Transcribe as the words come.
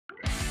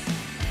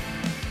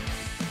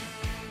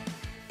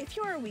If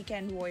you're a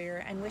weekend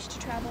warrior and wish to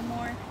travel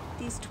more,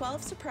 these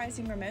 12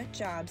 surprising remote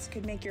jobs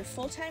could make your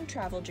full-time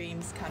travel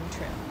dreams come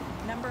true.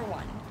 Number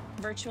 1,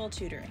 virtual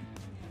tutoring.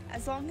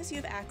 As long as you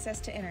have access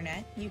to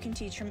internet, you can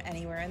teach from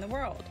anywhere in the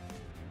world.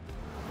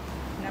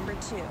 Number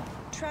 2,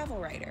 travel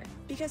writer.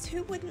 Because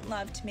who wouldn't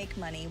love to make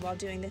money while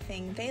doing the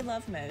thing they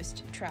love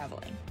most,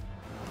 traveling?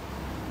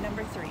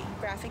 Number 3,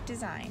 graphic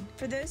design.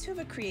 For those who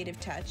have a creative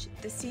touch,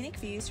 the scenic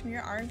views from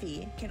your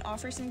RV can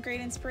offer some great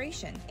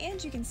inspiration,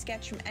 and you can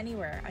sketch from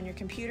anywhere on your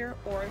computer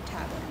or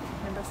tablet.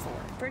 Number 4,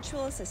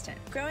 virtual assistant.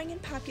 Growing in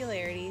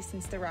popularity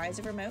since the rise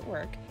of remote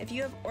work, if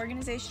you have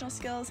organizational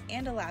skills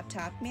and a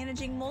laptop,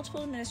 managing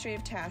multiple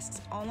administrative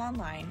tasks all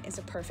online is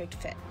a perfect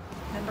fit.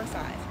 Number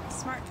 5,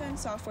 smartphone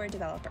software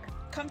developer.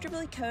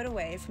 Comfortably code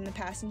away from the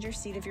passenger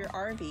seat of your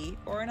RV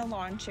or in a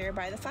lawn chair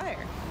by the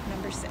fire.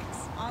 Number 6,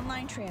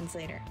 online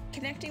translator.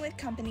 Connecting with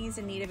companies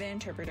in need of an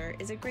interpreter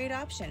is a great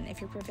option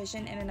if you're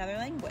proficient in another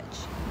language.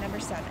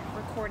 Number 7,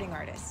 recording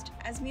artist.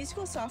 As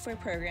musical software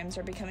programs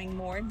are becoming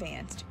more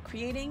advanced,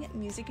 creating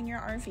music in your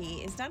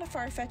RV is not a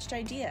far-fetched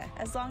idea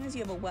as long as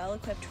you have a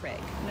well-equipped rig.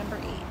 Number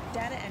 8,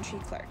 data entry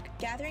clerk.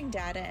 Gathering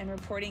data and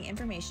reporting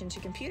information to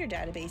computer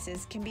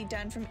databases can be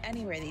done from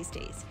anywhere these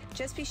days.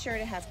 Just be sure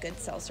to have good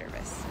cell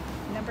service.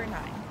 Number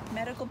 9,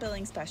 medical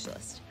billing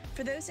specialist.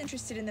 For those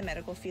interested in the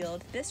medical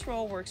field, this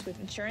role works with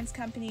insurance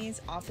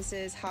companies,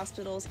 offices,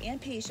 hospitals,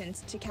 and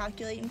patients to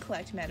calculate and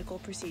collect medical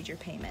procedure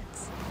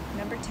payments.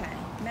 Number 10,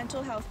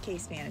 mental health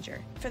case manager.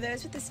 For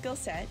those with the skill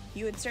set,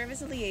 you would serve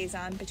as a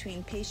liaison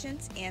between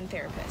patients and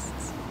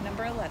therapists.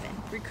 Number 11,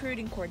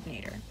 recruiting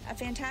coordinator. A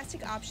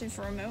fantastic option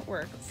for remote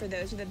work for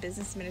those with a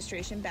business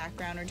administration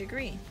background or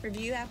degree.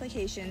 Review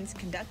applications,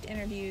 conduct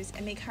interviews,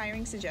 and make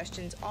hiring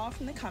suggestions all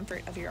from the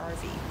comfort of your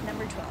RV.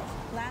 Number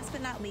 12, last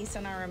but not least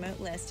on our remote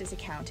list is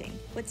accounting.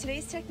 With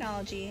today's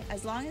technology,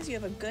 as long as you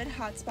have a good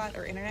hotspot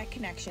or internet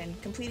connection,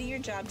 completing your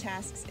job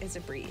tasks is a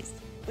breeze.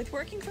 With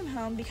working from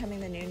home becoming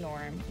the new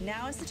norm,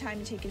 now is the time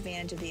to take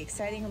advantage of the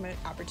exciting remote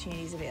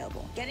opportunities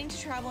available. Getting to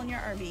travel in your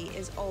RV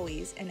is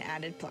always an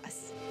added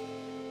plus.